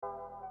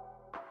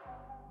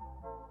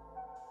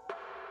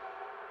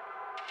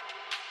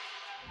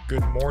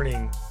Good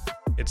morning.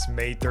 It's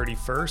May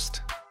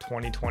 31st,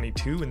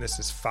 2022, and this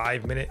is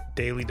 5-Minute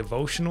Daily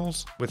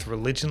Devotionals with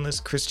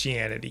Religionless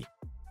Christianity.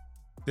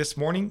 This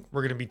morning,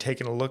 we're going to be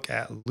taking a look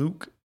at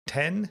Luke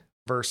 10,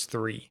 verse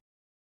 3.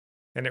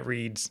 And it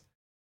reads,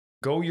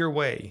 "Go your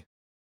way.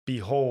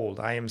 Behold,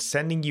 I am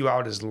sending you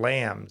out as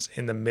lambs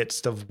in the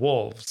midst of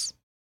wolves."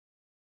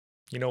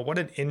 You know, what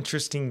an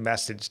interesting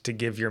message to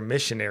give your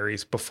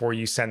missionaries before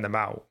you send them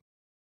out.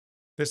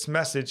 This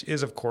message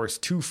is, of course,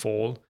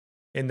 twofold,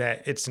 in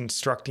that it's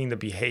instructing the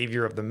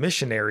behavior of the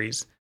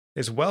missionaries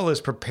as well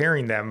as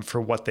preparing them for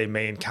what they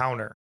may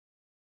encounter.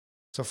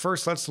 So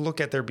first, let's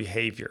look at their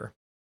behavior.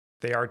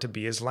 They are to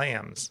be as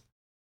lambs.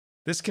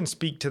 This can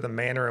speak to the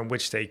manner in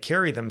which they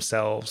carry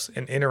themselves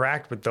and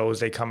interact with those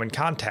they come in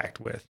contact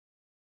with.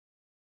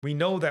 We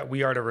know that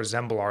we are to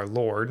resemble our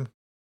Lord,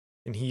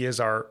 and He is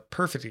our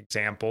perfect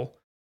example.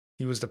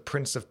 He was the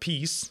Prince of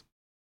Peace.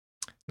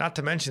 Not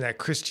to mention that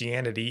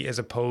Christianity, as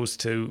opposed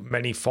to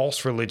many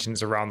false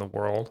religions around the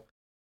world,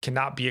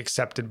 cannot be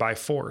accepted by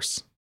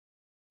force,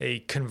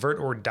 a convert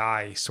or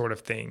die sort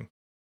of thing.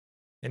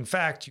 In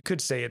fact, you could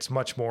say it's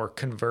much more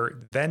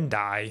convert then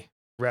die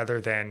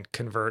rather than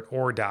convert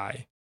or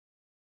die.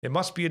 It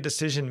must be a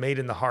decision made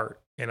in the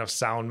heart and of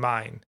sound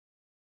mind.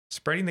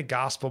 Spreading the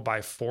gospel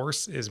by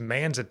force is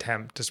man's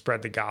attempt to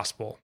spread the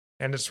gospel,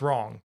 and it's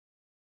wrong.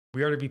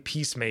 We are to be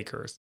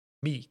peacemakers,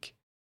 meek.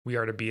 We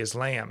are to be as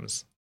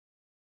lambs.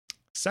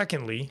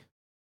 Secondly,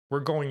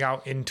 we're going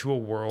out into a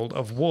world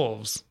of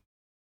wolves.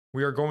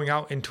 We are going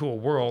out into a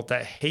world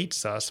that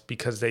hates us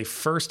because they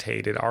first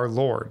hated our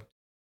Lord.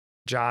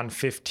 John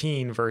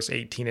 15, verse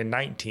 18 and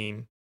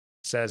 19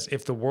 says,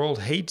 "If the world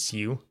hates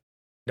you,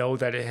 know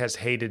that it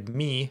has hated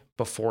me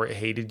before it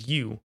hated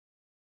you.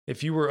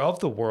 If you were of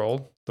the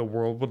world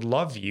would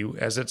love you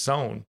as its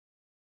own.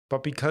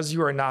 But because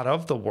you are not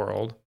of the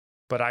world,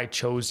 but I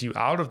chose you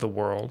out of the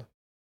world,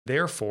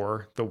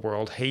 therefore the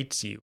world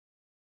hates you."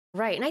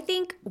 Right. And I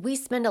think we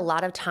spend a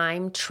lot of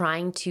time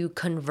trying to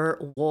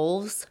convert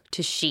wolves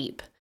to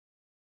sheep.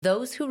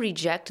 Those who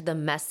reject the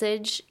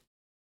message,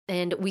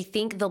 and we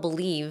think they'll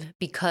believe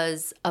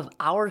because of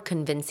our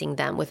convincing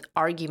them with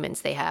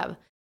arguments they have.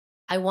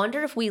 I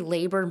wonder if we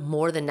labor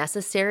more than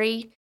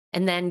necessary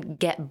and then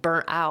get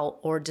burnt out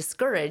or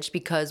discouraged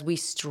because we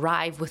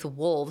strive with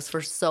wolves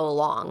for so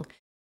long.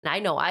 And I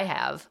know I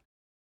have.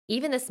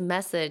 Even this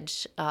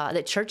message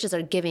that churches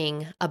are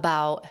giving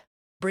about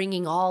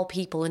bringing all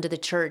people into the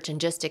church and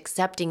just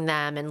accepting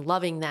them and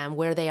loving them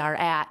where they are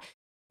at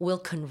will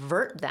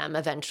convert them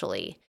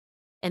eventually.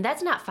 And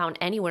that's not found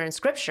anywhere in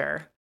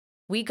Scripture.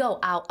 We go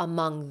out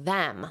among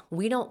them.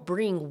 We don't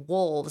bring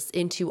wolves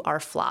into our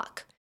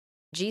flock.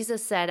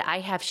 Jesus said,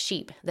 "I have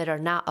sheep that are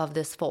not of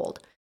this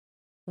fold."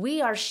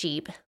 We are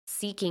sheep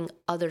seeking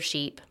other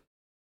sheep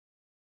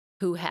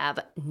who have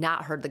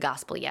not heard the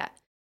gospel yet,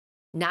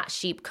 not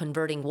sheep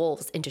converting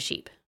wolves into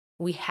sheep.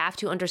 We have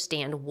to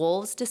understand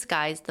wolves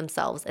disguise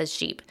themselves as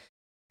sheep.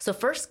 So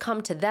first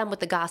come to them with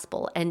the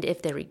gospel, and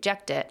if they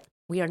reject it,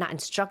 we are not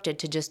instructed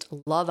to just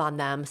love on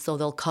them so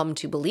they'll come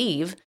to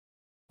believe.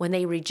 When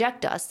they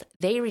reject us,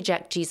 they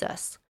reject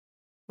Jesus.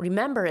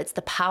 Remember, it's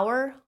the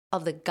power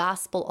of the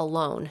gospel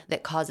alone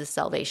that causes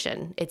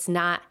salvation. It's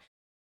not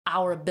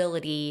our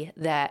ability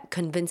that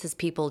convinces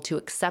people to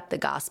accept the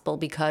gospel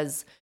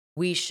because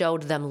we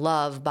showed them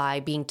love by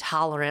being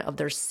tolerant of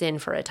their sin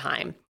for a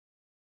time.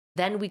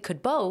 Then we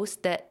could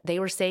boast that they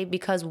were saved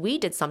because we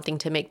did something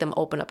to make them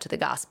open up to the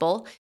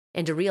gospel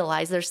and to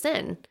realize their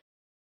sin.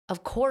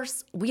 Of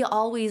course, we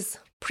always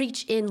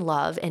preach in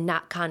love and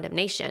not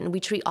condemnation.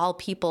 We treat all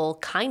people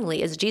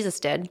kindly as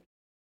Jesus did.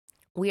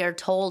 We are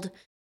told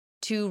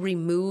to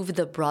remove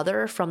the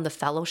brother from the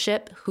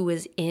fellowship who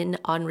is in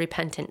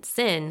unrepentant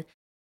sin.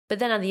 But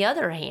then on the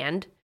other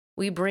hand,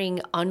 we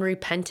bring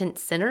unrepentant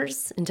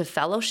sinners into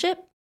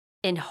fellowship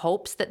in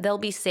hopes that they'll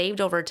be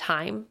saved over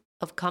time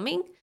of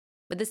coming.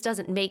 But this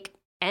doesn't make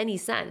any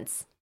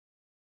sense.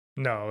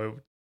 No,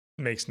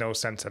 it makes no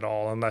sense at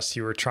all unless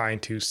you were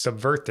trying to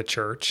subvert the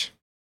church,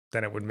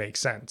 then it would make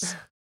sense.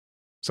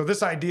 So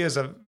this idea is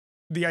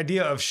the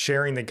idea of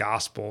sharing the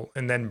gospel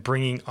and then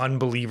bringing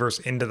unbelievers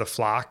into the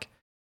flock.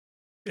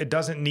 It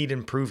doesn't need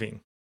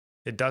improving.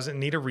 It doesn't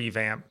need a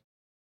revamp.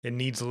 It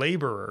needs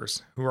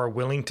laborers who are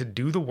willing to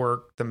do the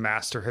work the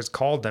master has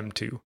called them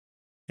to,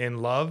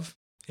 in love,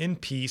 in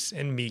peace,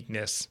 and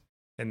meekness,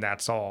 and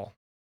that's all.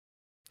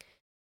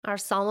 Our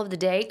psalm of the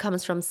day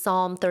comes from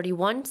Psalm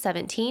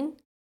 31:17.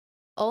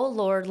 "O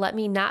Lord, let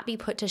me not be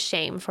put to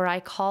shame, for I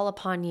call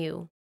upon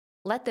you.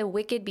 Let the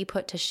wicked be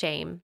put to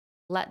shame.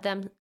 Let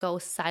them go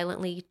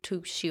silently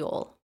to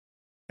Sheol."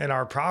 And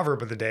our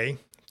proverb of the day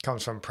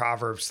comes from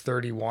Proverbs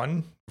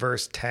 31,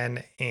 verse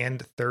 10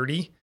 and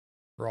 30,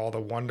 for all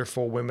the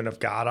wonderful women of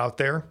God out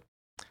there.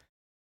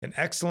 "An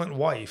excellent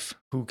wife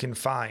who can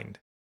find?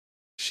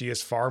 She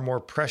is far more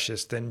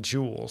precious than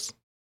jewels.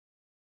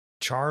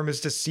 Charm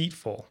is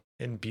deceitful,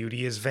 and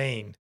beauty is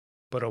vain,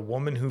 but a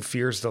woman who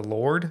fears the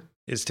Lord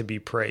is to be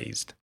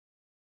praised."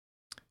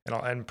 And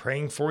I'll end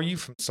praying for you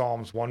from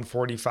Psalms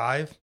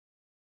 145.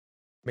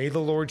 May the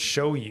Lord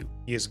show you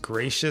he is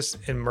gracious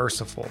and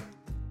merciful,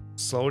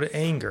 slow to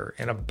anger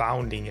and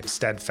abounding in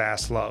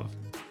steadfast love,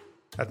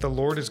 that the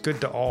Lord is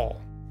good to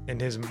all, and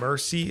his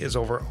mercy is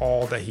over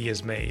all that he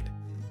has made.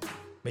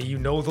 May you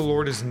know the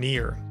Lord is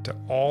near to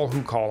all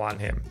who call on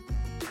him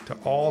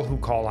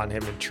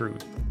in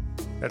truth,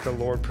 that the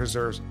Lord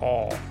preserves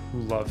all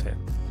who love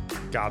him.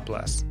 God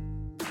bless.